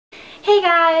Hey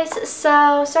guys,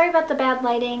 so sorry about the bad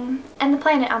lighting and the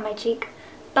planet on my cheek,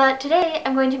 but today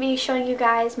I'm going to be showing you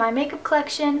guys my makeup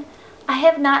collection. I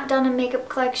have not done a makeup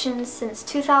collection since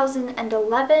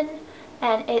 2011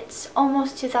 and it's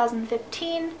almost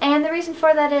 2015, and the reason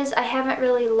for that is I haven't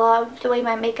really loved the way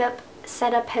my makeup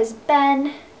setup has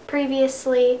been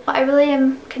previously. I really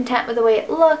am content with the way it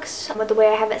looks, with the way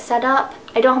I have it set up.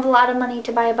 I don't have a lot of money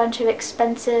to buy a bunch of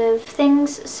expensive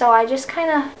things, so I just kind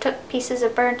of took pieces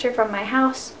of furniture from my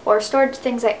house or storage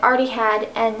things I already had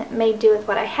and made do with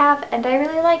what I have, and I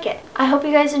really like it. I hope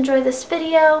you guys enjoy this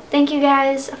video. Thank you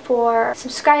guys for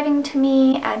subscribing to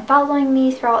me and following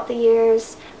me throughout the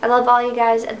years. I love all you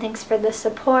guys and thanks for the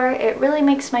support. It really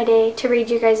makes my day to read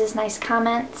you guys' nice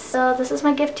comments. So this is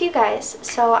my gift to you guys.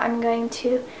 So I'm going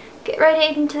to get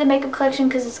right into the makeup collection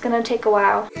because it's going to take a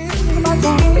while.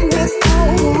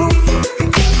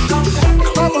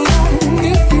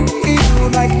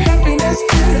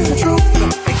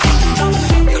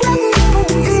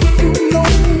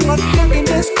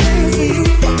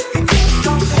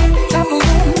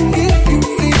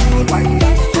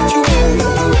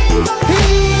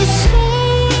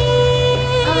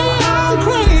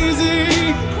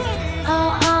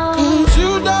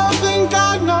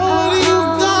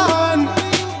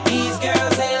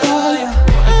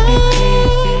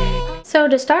 So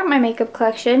to start my makeup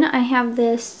collection, I have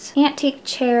this antique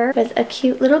chair with a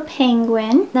cute little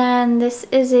penguin. Then this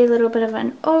is a little bit of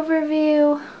an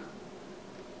overview.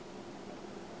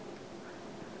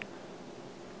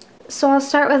 So I'll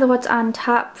start with what's on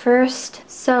top first.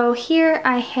 So here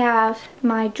I have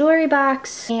my jewelry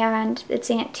box and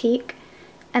it's antique.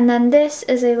 And then this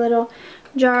is a little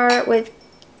jar with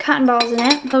cotton balls in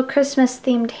it, a little Christmas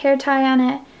themed hair tie on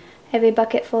it. I have a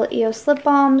bucket full of EOS lip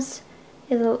balms,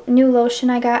 a new lotion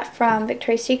I got from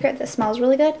Victoria's Secret that smells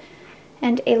really good,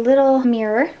 and a little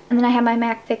mirror. And then I have my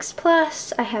MAC Fix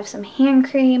Plus, I have some hand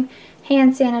cream,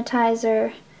 hand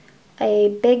sanitizer,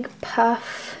 a big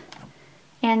puff,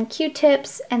 and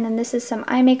Q-tips, and then this is some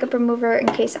eye makeup remover in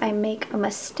case I make a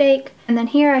mistake. And then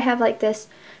here I have like this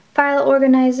file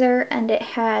organizer, and it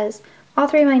has all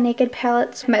three of my Naked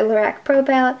palettes, my Lorac Pro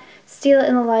palette, Steal It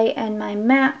in the Light, and my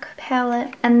MAC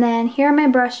palette. And then here are my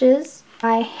brushes.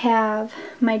 I have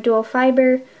my dual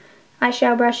fiber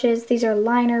eyeshadow brushes. These are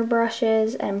liner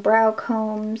brushes and brow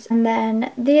combs. And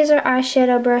then these are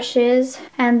eyeshadow brushes,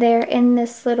 and they're in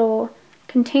this little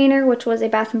container, which was a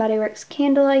Bath & Body Works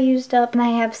candle I used up. And I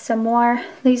have some more.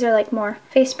 These are like more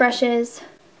face brushes,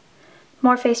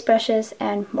 more face brushes,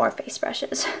 and more face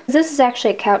brushes. This is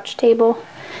actually a couch table,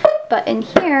 but in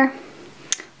here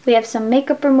we have some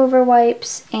makeup remover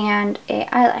wipes and a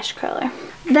eyelash curler.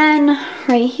 Then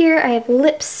right here I have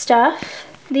lip stuff.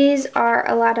 These are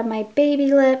a lot of my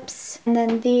baby lips. And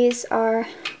then these are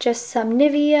just some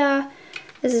Nivea.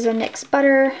 This is a NYX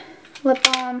Butter lip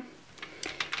balm,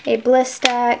 a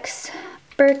Blistex,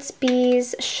 Burt's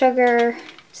Bees, sugar,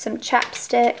 some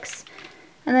chapsticks.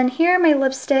 And then here are my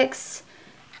lipsticks,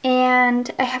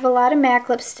 and I have a lot of MAC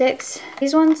lipsticks.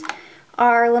 These ones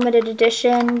are limited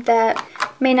edition that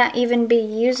may not even be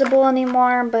usable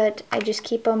anymore, but I just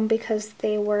keep them because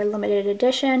they were limited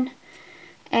edition.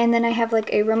 And then I have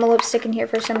like a Rimmel lipstick in here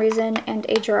for some reason, and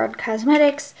a Gerard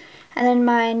Cosmetics, and then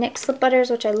my NYX lip butters,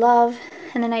 which I love.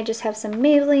 And then I just have some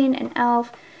Maybelline and ELPH,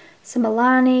 some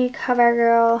Milani,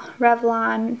 CoverGirl,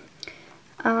 Revlon,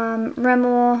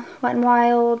 Rimmel, Wet n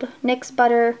Wild, NYX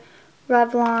Butter,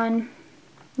 Revlon,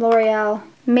 L'Oreal,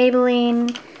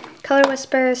 Maybelline, Color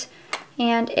Whispers,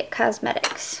 and IT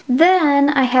Cosmetics. Then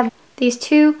I have these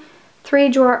two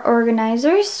 3-drawer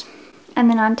organizers, and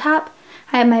then on top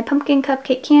I have my pumpkin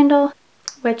cupcake candle,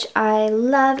 which I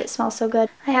love. It smells so good.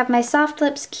 I have my Soft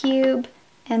Lips cube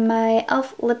and my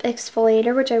ELF lip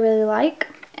exfoliator, which I really like.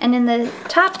 And in the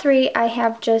top three I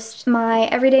have just my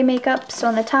everyday makeup. So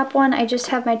in the top one I just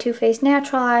have my Too Faced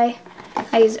Natural Eye.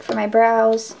 I use it for my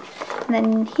brows. And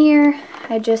then here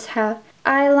I just have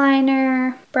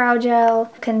eyeliner, brow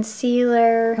gel,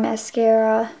 concealer,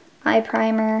 mascara, eye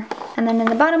primer. And then in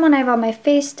the bottom one I have all my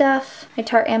face stuff, my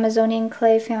Tarte Amazonian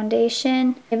Clay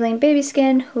Foundation, Maybelline Baby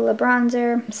Skin, Hoola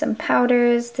Bronzer, some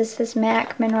powders. This is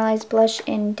MAC Mineralized Blush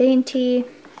in Dainty.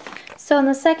 So in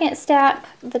the second stack,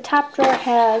 the top drawer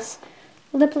has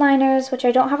lip liners, which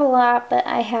I don't have a lot, but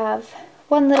I have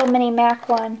one little mini MAC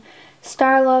one,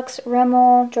 Starlux,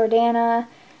 Rimmel, Jordana,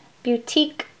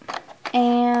 Boutique,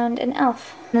 and an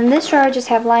ELF. And in this drawer I just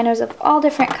have liners of all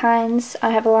different kinds.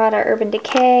 I have a lot of Urban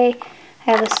Decay, I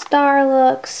have a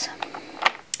Starlux,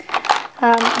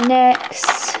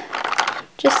 NYX,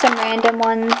 just some random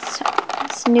ones.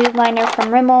 This nude liner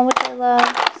from Rimmel, which I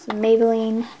love, some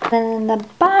Maybelline. Then the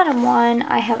bottom one,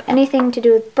 I have anything to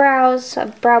do with brows,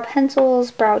 so brow pencils,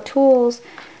 brow tools,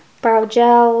 brow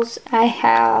gels. I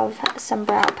have some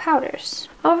brow powders.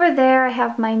 Over there I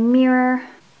have my mirror.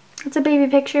 It's a baby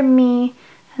picture of me,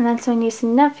 and that's my niece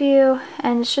and nephew,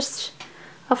 and it's just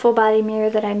a full body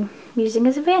mirror that I'm using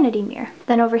as a vanity mirror.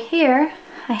 Then over here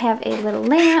I have a little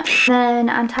lamp. Then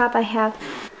on top I have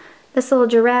this little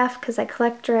giraffe because I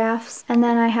collect giraffes. And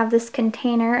then I have this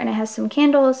container and it has some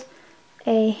candles,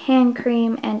 a hand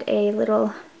cream, and a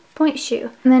little point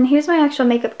shoe. And then here's my actual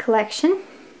makeup collection.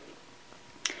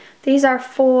 These are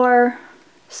 4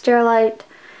 Sterilite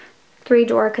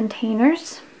 3-drawer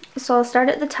containers. So I'll start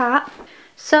at the top.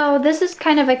 So this is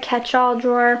kind of a catch-all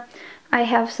drawer. I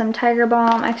have some Tiger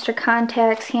Balm, extra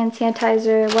contacts, hand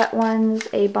sanitizer, wet ones,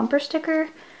 a bumper sticker,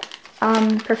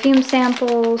 perfume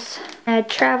samples, a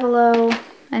Travelo,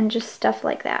 and just stuff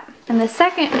like that. And the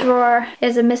second drawer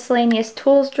is a miscellaneous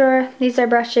tools drawer. These are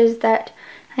brushes that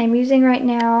I'm using right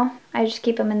now. I just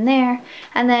keep them in there.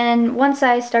 And then once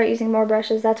I start using more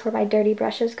brushes, that's where my dirty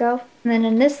brushes go. And then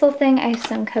in this little thing, I have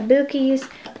some kabukis,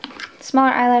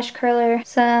 smaller eyelash curler,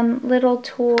 some little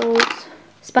tools,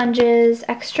 sponges,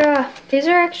 extra. These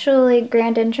are actually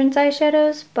Grand Entrance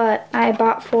eyeshadows, but I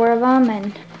bought 4 of them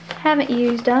and haven't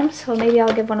used them, so maybe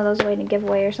I'll give one of those away in a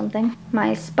giveaway or something.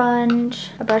 My sponge,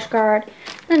 a brush guard,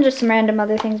 and just some random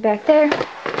other things back there.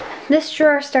 This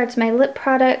drawer starts my lip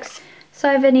products. So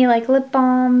I have any like lip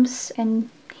balms and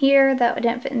here that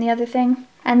didn't fit in the other thing.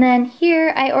 And then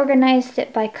here I organized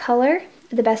it by color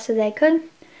the best that I could.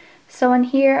 So in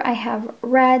here I have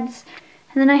reds,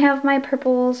 and then I have my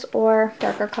purples or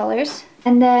darker colors.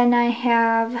 And then I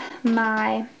have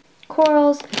my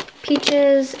corals,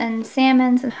 peaches, and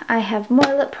salmons. I have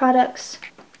more lip products.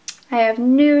 I have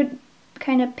nude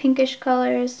kind of pinkish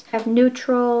colors. I have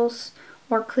neutrals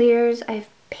or clears. I have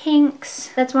pinks.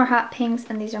 That's more hot pinks,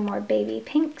 and these are more baby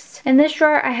pinks. In this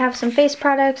drawer I have some face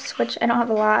products, which I don't have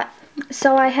a lot.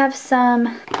 So I have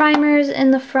some primers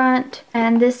in the front,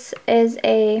 and this is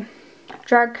a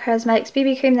Drug Cosmetics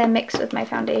BB cream that I mixed with my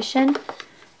foundation.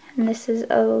 And this is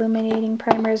illuminating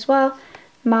primer as well.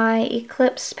 My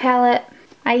Eclipse palette.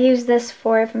 I use this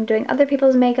for if I'm doing other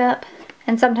people's makeup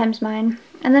and sometimes mine.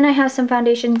 And then I have some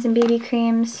foundations and BB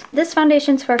creams. This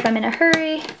foundation's for if I'm in a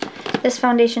hurry. This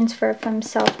foundation's for if I'm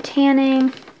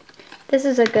self-tanning. This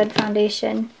is a good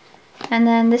foundation. And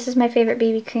then this is my favorite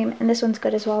BB cream, and this one's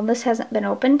good as well. This hasn't been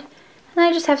opened. And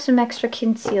I just have some extra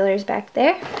concealers back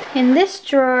there. In this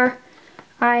drawer,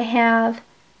 I have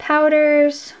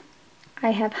powders, I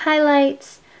have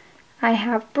highlights, I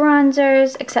have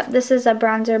bronzers, except this is a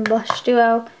bronzer and blush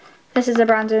duo. This is a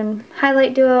bronzer and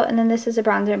highlight duo, and then this is a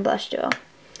bronzer and blush duo.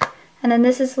 And then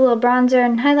this is a little bronzer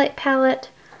and highlight palette.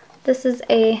 This is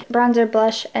a bronzer,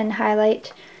 blush, and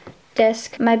highlight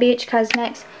disc. My BH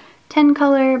Cosmetics 10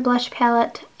 color blush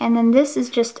palette. And then this is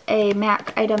just a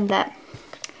MAC item that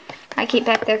I keep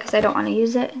back there because I don't want to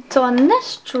use it. So in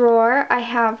this drawer, I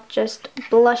have just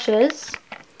blushes.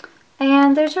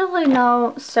 And there's really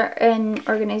no certain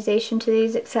organization to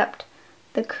these except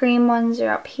the cream ones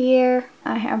are up here.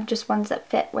 I have just ones that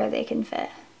fit where they can fit.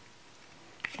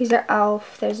 These are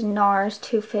ELPH, there's NARS,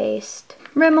 Too Faced,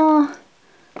 Rimmel,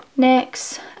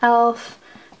 NYX, ELPH,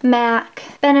 MAC,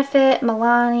 Benefit,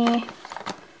 Milani,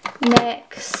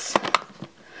 NYX,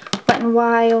 Wet n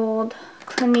Wild,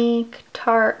 Clinique,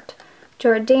 Tarte,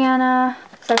 Jordana,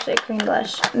 it's actually a cream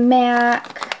blush,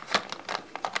 MAC,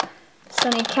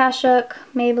 Sony Kashuk,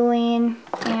 Maybelline,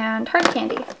 and Hard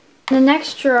Candy. In the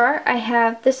next drawer I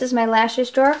have, this is my lashes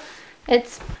drawer.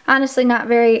 It's honestly not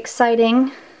very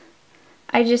exciting.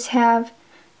 I just have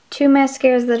 2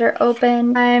 mascaras that are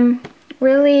open. I'm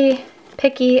really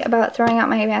picky about throwing out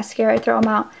my mascara. I throw them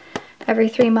out every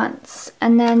 3 months.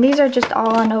 And then these are just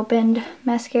all unopened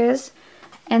mascaras.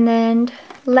 And then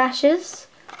lashes.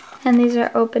 And these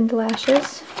are opened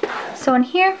lashes. So in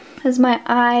here is my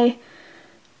eye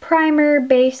primer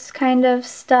base kind of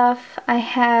stuff. I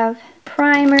have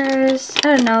primers,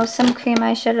 I don't know, some cream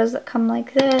eyeshadows that come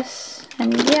like this.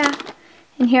 And yeah.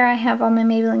 And here I have all my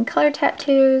Maybelline color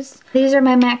tattoos. These are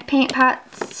my MAC paint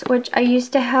pots, which I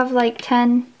used to have like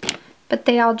 10, but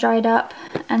they all dried up.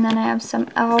 And then I have some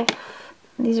ELPH.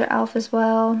 These are ELPH as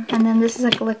well. And then this is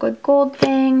like a liquid gold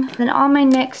thing. Then all my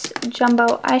NYX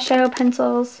jumbo eyeshadow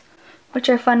pencils, which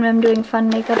are fun when I'm doing fun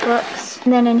makeup looks.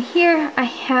 And then in here I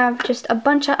have just a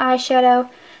bunch of eyeshadow.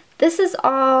 This is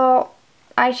all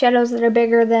eyeshadows that are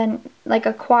bigger than like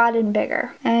a quad and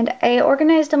bigger. And I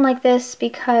organized them like this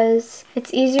because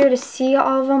it's easier to see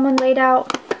all of them when laid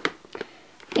out.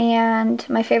 And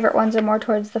my favorite ones are more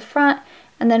towards the front.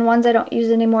 And then ones I don't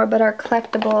use anymore but are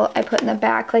collectible, I put in the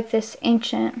back, like this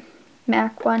ancient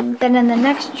MAC one. Then in the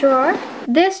next drawer,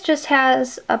 this just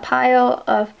has a pile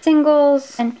of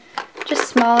singles and just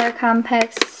smaller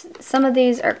compacts. Some of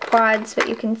these are quads, but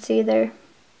you can see they're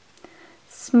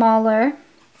smaller.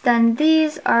 Then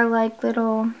these are like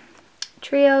little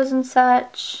trios and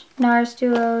such, NARS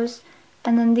duos,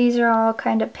 and then these are all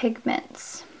kind of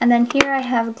pigments. And then here I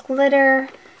have glitter,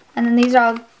 and then these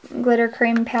are all glitter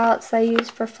cream palettes that I use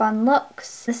for fun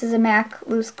looks. This is a MAC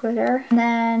loose glitter, and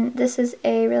then this is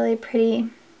a really pretty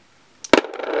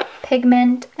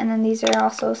pigment, and then these are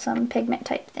also some pigment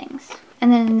type things.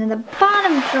 And then in the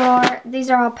bottom drawer, these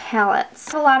are all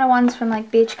palettes. A lot of ones from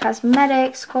like BH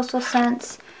Cosmetics, Coastal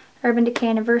Scents, Urban Decay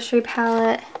Anniversary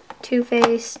Palette, Too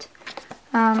Faced,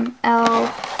 ELPH,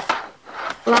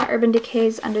 a lot of Urban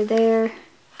Decays under there,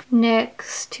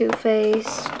 NYX, Too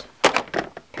Faced,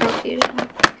 Profusion.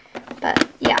 But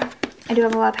yeah, I do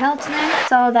have a lot of palettes in there.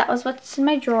 So that was what's in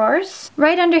my drawers.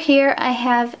 Right under here I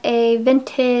have a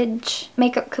vintage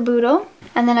makeup caboodle.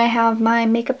 And then I have my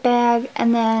makeup bag.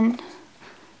 And then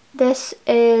this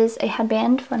is a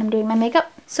headband for when I'm doing my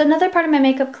makeup. So another part of my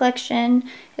makeup collection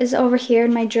is over here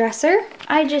in my dresser.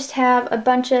 I just have a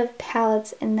bunch of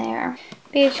palettes in there.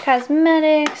 BH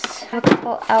Cosmetics, a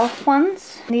couple ELPH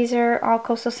ones. These are all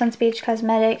Coastal Scents BH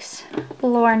Cosmetics,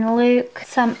 Lauren Luke,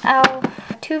 some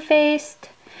ELPH, Too Faced,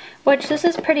 which this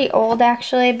is pretty old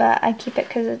actually, but I keep it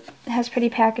because it has pretty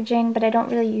packaging, but I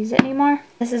don't really use it anymore.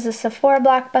 This is a Sephora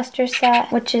Blockbuster set,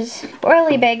 which is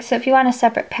really big, so if you want a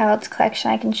separate palettes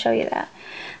collection, I can show you that.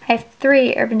 I have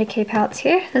 3 Urban Decay palettes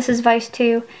here. This is Vice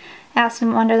 2, Alice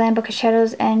in Wonderland, Book of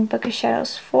Shadows, and Book of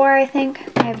Shadows 4, I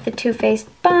think. I have the Too Faced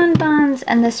Bonbons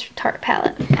and this Tarte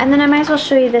palette. And then I might as well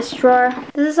show you this drawer.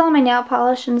 This is all my nail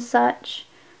polish and such.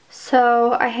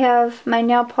 So I have my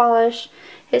nail polish.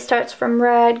 It starts from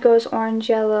red, goes orange,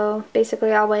 yellow,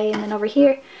 basically all the way. And then over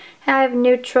here, I have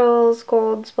neutrals,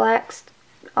 golds, blacks,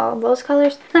 all those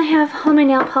colors. I have all my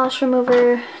nail polish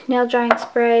remover, nail drying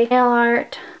spray, nail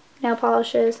art, nail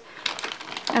polishes.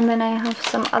 And then I have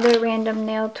some other random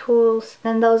nail tools.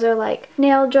 And those are like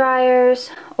nail dryers,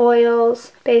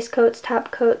 oils, base coats,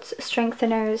 top coats,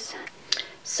 strengtheners.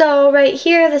 So right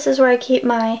here, this is where I keep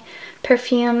my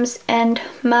perfumes and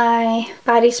my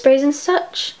body sprays and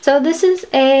such. So this is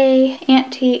a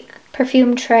antique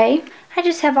perfume tray. I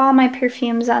just have all my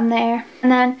perfumes on there.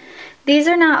 And then these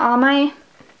are not all my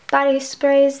body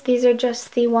sprays. These are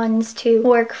just the ones to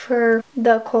work for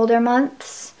the colder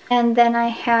months. And then I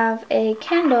have a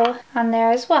candle on there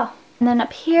as well. And then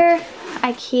up here,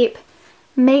 I keep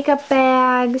makeup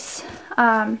bags,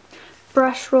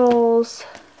 brush rolls,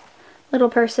 little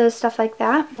purses, stuff like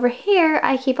that. Over here,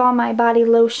 I keep all my body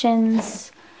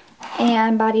lotions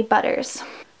and body butters.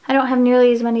 I don't have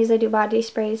nearly as many as I do body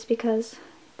sprays because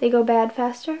they go bad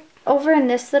faster. Over in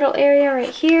this little area right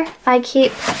here, I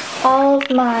keep all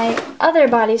of my other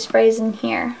body sprays in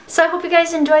here. So I hope you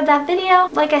guys enjoyed that video.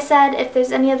 Like I said, if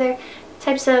there's any other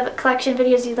types of collection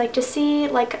videos you'd like to see,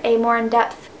 like a more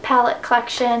in-depth palette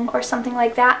collection or something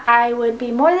like that, I would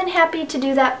be more than happy to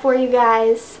do that for you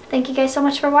guys. Thank you guys so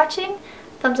much for watching.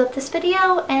 Thumbs up this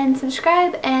video and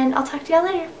subscribe, and I'll talk to y'all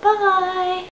later. Bye!